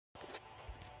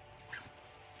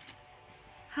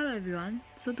Hello everyone,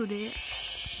 so today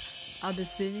I'll be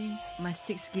filming my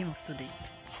 6th game of today.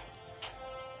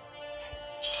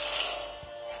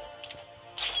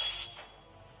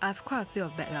 I have quite a few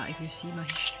of bad luck if you see my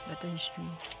battle history.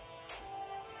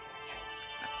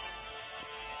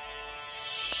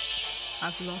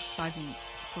 I've lost 4 in a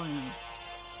row.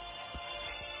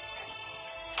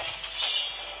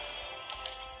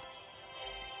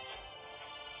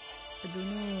 I don't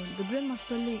know, the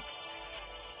Grandmaster League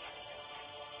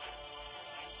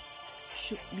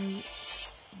should be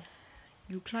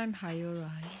you climb higher,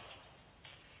 right?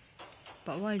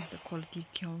 But why is the quality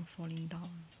count falling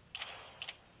down?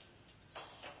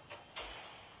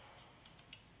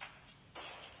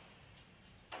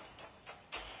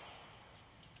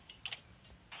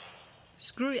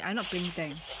 Screw it, I'm not playing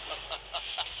tank. 3,000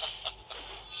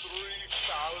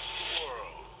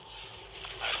 worlds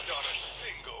and not a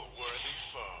single worthy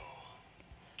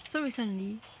foe. So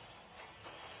recently,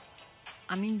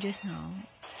 just now,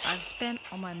 I've spent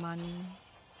all my money,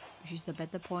 which is the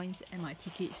battle points and my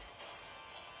tickets,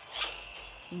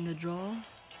 in the draw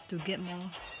to get more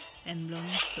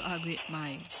emblems to upgrade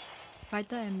my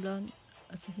fighter emblem,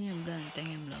 assassin emblem and tank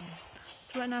emblem.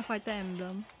 So right now fighter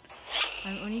emblem,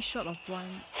 I'm only short of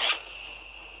one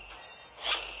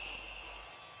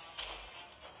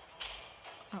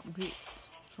upgrade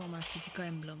from my physical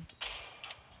emblem.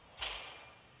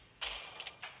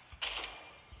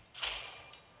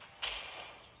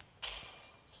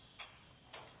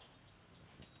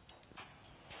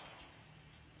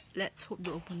 Let's hope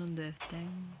the opponent don't have tank.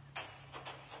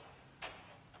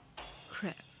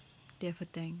 Crap, they have a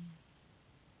tank.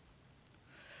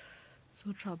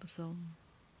 So troublesome.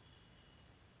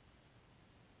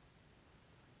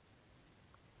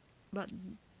 But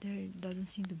there doesn't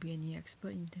seem to be any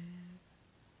expert in there.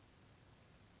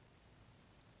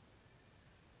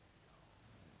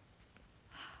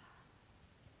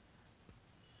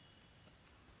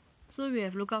 So we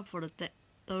have looked out for the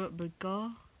turret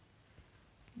breaker.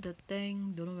 The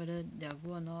tank, don't know whether they are good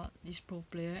or not. This pro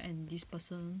player and this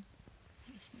person,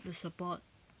 the support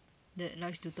that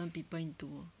likes to turn people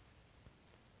into,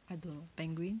 I don't know,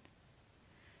 penguin.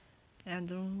 And I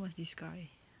don't know what's this guy.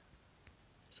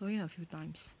 Saw him a few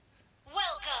times.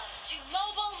 Welcome to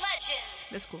Mobile Legends!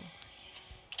 Let's go. 5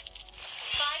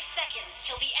 seconds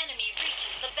till the enemy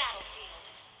reaches the battlefield.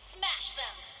 Smash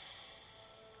them!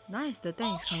 Nice, the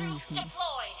tank is coming with me.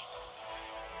 Deployed.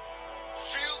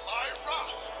 Feel my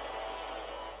wrath.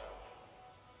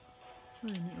 So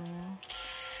we need all.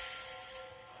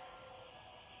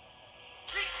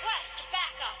 Request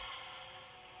backup!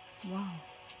 Wow.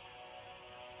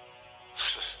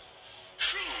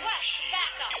 Request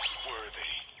backup! Is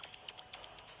worthy.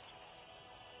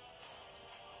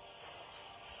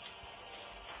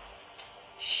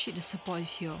 Shit, the support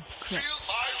is here. Feel Crap.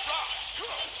 my wrath.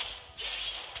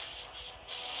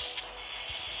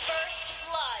 First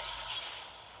blood!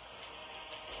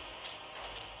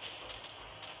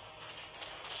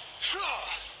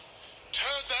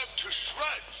 Tear them to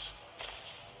shreds.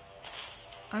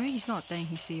 He's not a tank,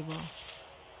 he's saber.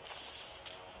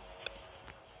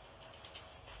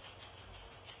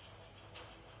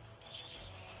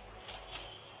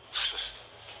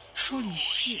 Holy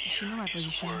shit, she know my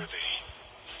position. Worthy.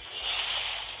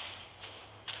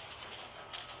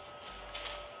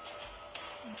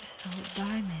 I would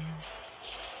die, man.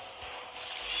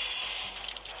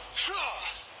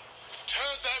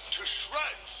 Tear them to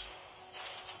shreds.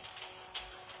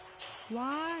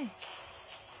 Why?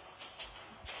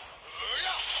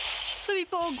 So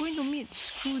people are going to meet,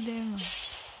 screw them.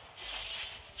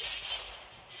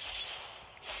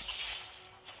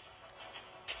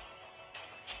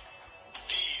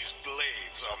 These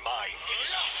blades are mine.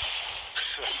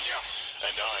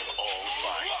 And I'm all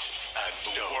might and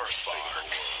no spark.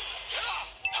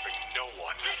 Having no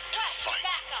one to Request fight.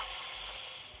 backup!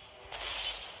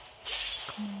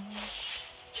 Come on.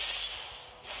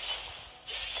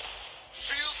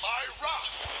 Feel my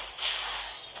wrath.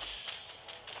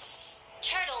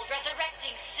 Turtle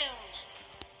resurrecting soon.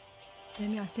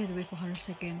 Damn it, I still have to wait for 100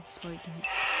 seconds for it to.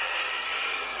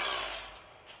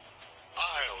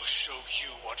 I'll show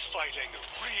you what fighting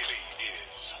really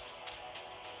is.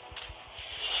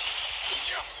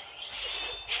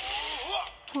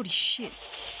 Holy shit.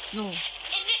 No,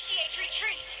 Initiate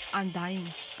retreat! I'm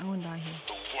dying. I'm gonna die here.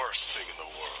 The worst thing in the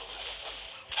world.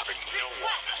 Having no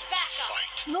one Request to backup.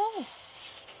 fight. No!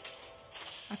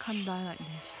 I can't die like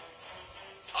this.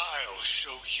 I'll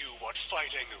show you what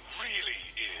fighting really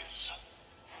is.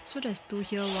 So there's 2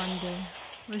 here, 1 there.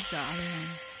 Where's the other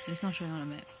one? It's not showing on the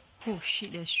map. Oh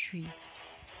shit, there's 3.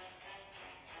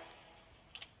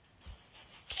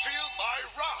 Feel my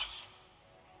wrath.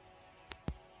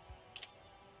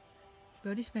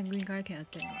 Well, this penguin guy can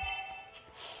attack.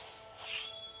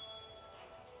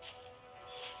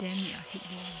 Damn it, I hit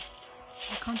them.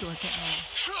 I come to attack now.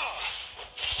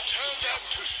 Turn them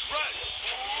to shreds.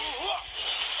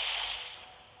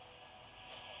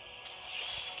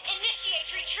 Initiate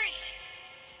retreat.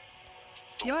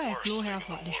 Y'all have low health,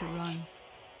 they should run.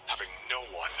 Having no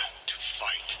one to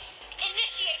fight.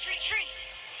 Initiate retreat.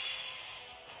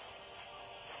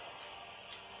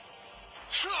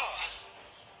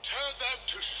 Turn them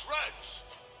to shreds.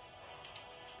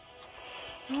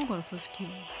 Someone got the first kill.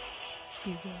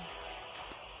 Pretty good.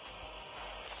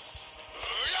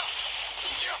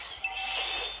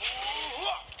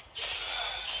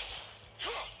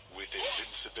 With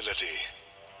invincibility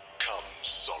comes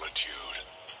solitude.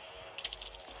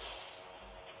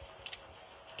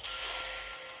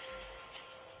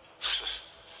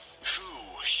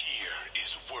 Who here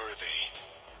is worthy?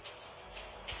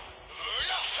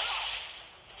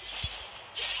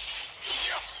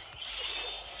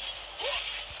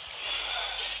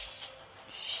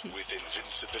 Shit. With I'm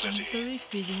invincibility literally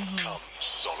feeding her. comes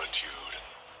solitude.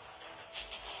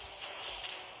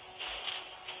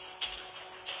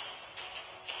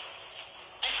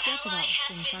 An That's ally about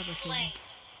has been 75%. slain.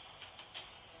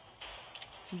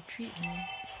 Retreat, man.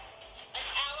 An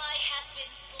ally has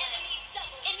been slain. Enemy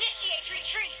double. Initiate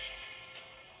retreat.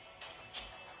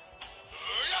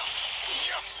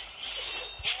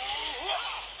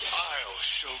 I'll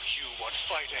show you what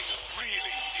fighting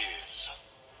really is.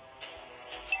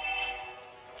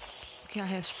 Okay, I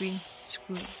have sprint.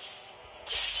 Screw it.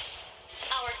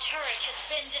 Our turret has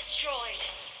been destroyed.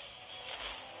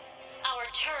 Our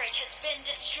turret has been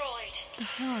destroyed. What the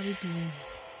hell are they doing?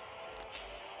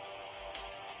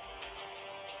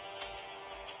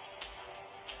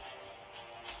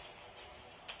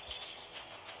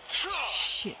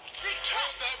 Shit. Turn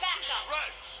Request them to backup.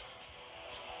 shreds.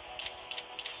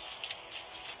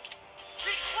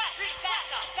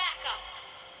 Request backup.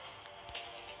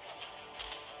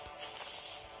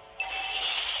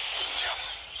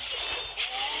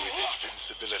 With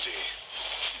invincibility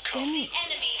Damn comes it.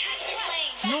 Enemy has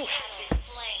slain. No. Has been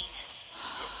slain.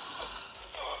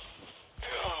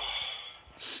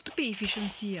 Stupid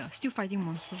efficiency, still fighting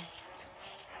monster.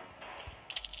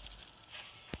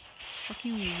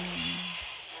 Fucking weird.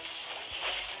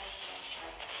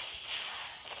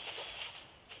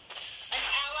 An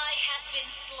ally has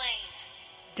been slain.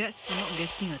 That's for not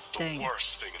getting a tank.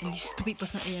 worst thing in And the this world. stupid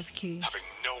person AFK. Having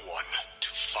no one to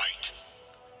fight.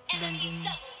 Enemy Abandoned.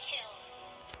 double kill.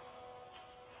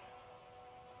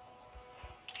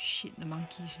 Shit, the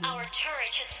monkey's Our there.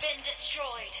 turret has been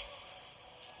destroyed.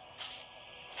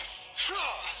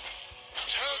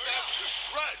 Turn them to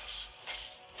shreds.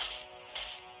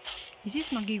 Is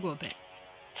this monkey go back?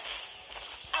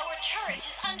 Our turret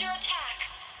is under attack.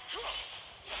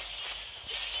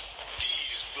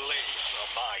 These blades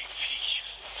are my teeth.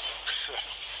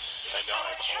 And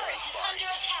Our I'm turret all is bite under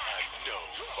attack. and no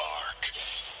bark.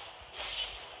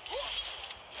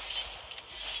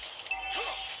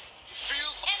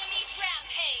 Feel Enemy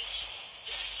rampage.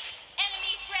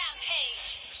 Enemy rampage.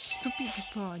 Stupid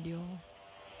people are they all.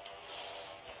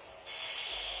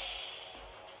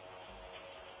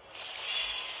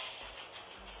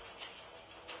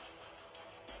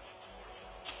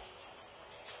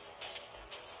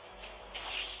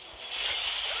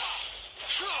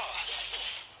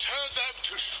 Turn them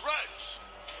to shreds.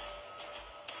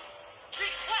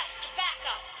 Request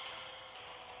backup.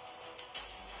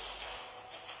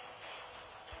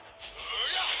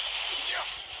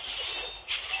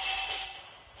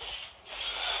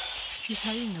 She's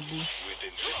hiding in the bush. With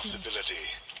invincibility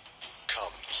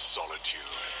comes solitude.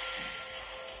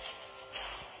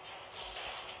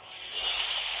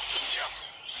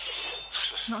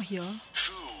 Not here.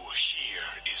 Who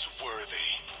here is worthy?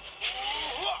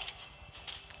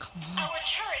 Come on. Our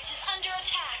turret is under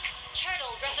attack.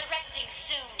 Turtle resurrecting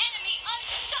soon. Enemy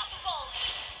unstoppable.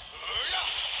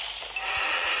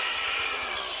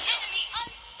 Enemy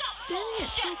unstoppable. Damn it,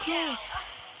 so Shut close. down.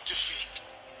 Defeat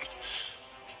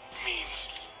means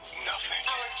nothing.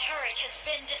 Our turret has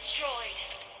been destroyed.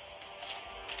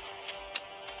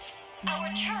 Our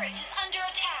turret is under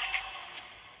attack.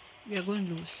 We are going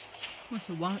to lose. What's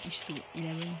the 1:11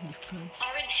 difference?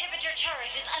 Our inhibitor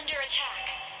turret is under attack.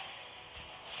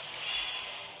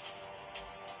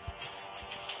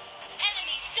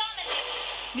 Enemy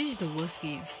dominant. This is the worst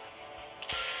game.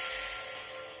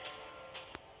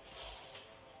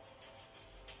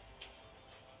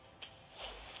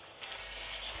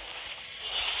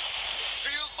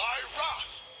 Feel my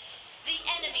wrath. The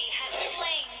enemy has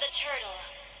slain the turtle.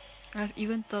 I've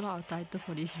even thought out a title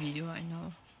for this video right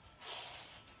now.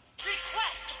 Request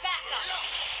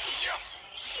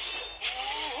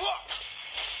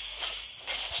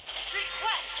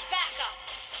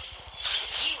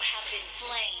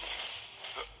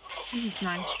This is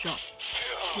nice job.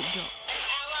 Good job. An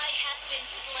ally has been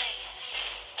slain.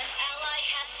 An ally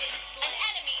has been slain. An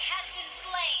enemy has been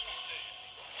slain.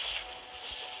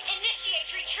 Initiate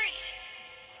retreat.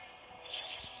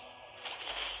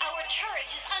 Our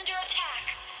turret is under attack.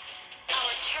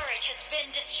 Our turret has been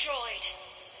destroyed.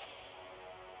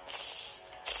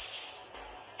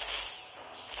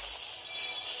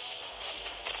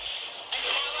 An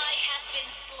ally has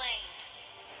been slain.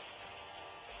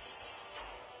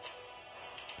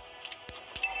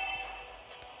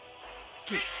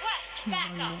 Request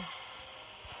backup.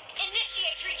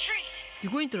 Initiate retreat. You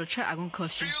go into the chat, I'm gonna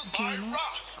curse you. Okay, you know?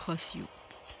 Curse you.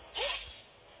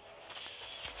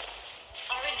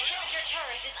 Our inhibitor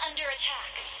turret is under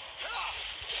attack.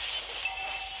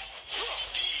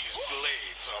 These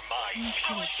blades are mine,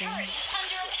 Our turret is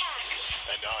under attack.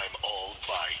 and I'm all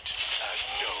bite and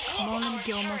no Come on, let me Our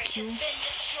get one more turret kill. has been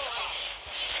destroyed.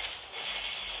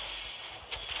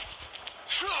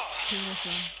 Okay, that's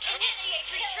one. Initiate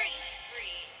retreat.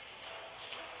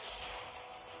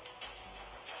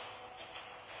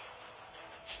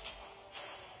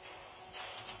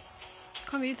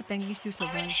 Can't believe the penguin still Our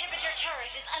survived. inhibitor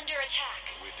turret is under attack.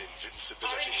 with Our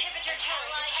invincibility. inhibitor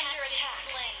turret is under attack.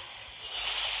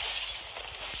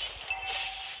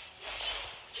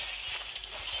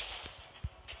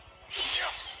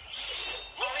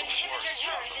 Our inhibitor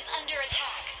turret is under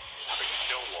attack. Having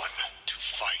no one to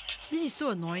fight. This is so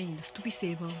annoying, the stupid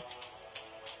saber.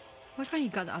 Why can't he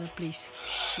guard the other place?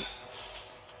 Shit.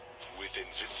 With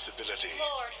invincibility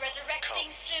Lord resurrecting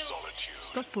comes soon. solitude.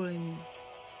 Stop following me.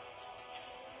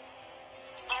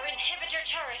 Our inhibitor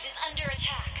turret is under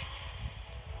attack.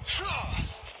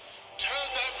 Tear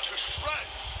them to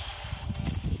shreds.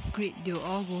 Great, they'll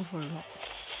all go for a lot.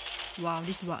 Wow,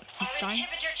 this is what, Our 5th time?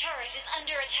 inhibitor turret is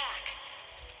under attack.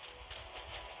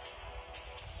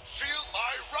 Feel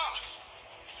my wrath.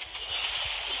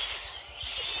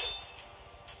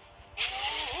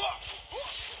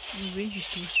 The range is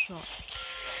too short.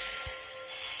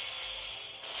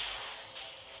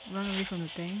 Run away from the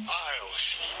tank. I'll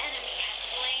The enemy has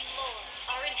slain Lord.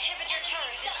 Our inhibitor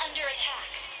turret is under attack.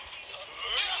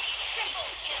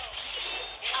 Triple kill.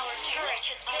 Our turret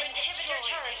has been destroyed. Our inhibitor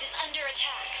turret is under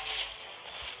attack.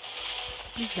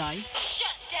 Please die.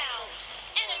 Shut down.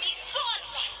 Enemy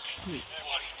godlike. Great.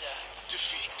 One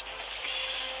defeat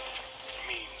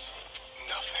means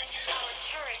nothing. Our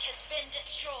turret has been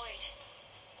destroyed.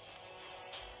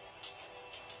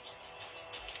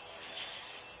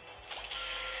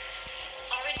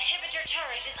 Our inhibitor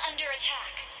turret is under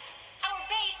attack. Our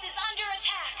base is under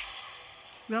attack.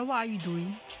 Well, what are you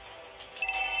doing?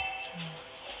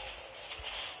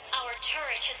 Our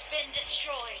turret has been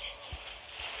destroyed.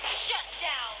 Shut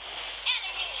down.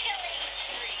 Enemy killing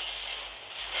spree.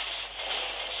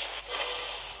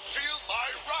 Feel my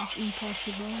It's wrath.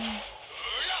 impossible.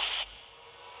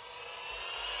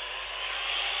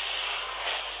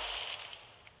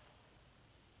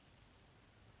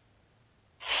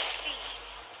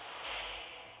 Defeat.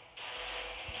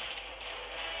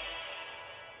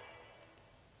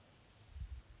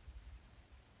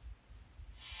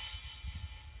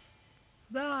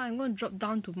 Well, I'm gonna drop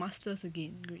down to masters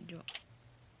again. Great job.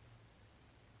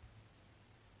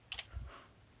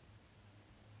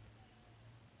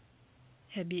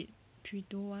 Habit 3,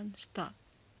 2, 1, start.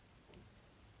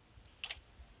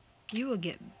 You will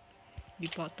get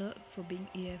reported for being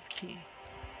AFK.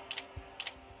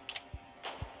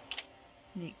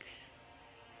 Next.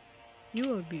 You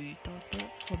will be reported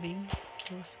for being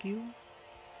low skill.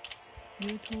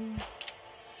 You too.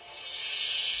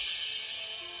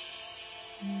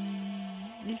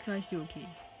 This guy is still okay.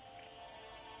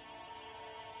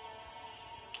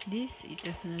 This is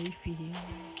definitely feeding.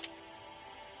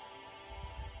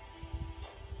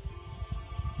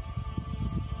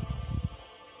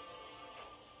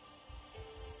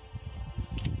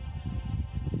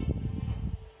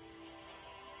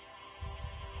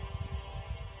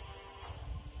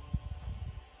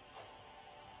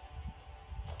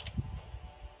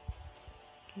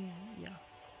 Okay, yeah.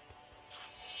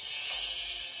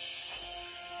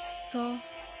 So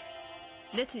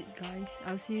that's it guys.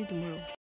 I'll see you tomorrow.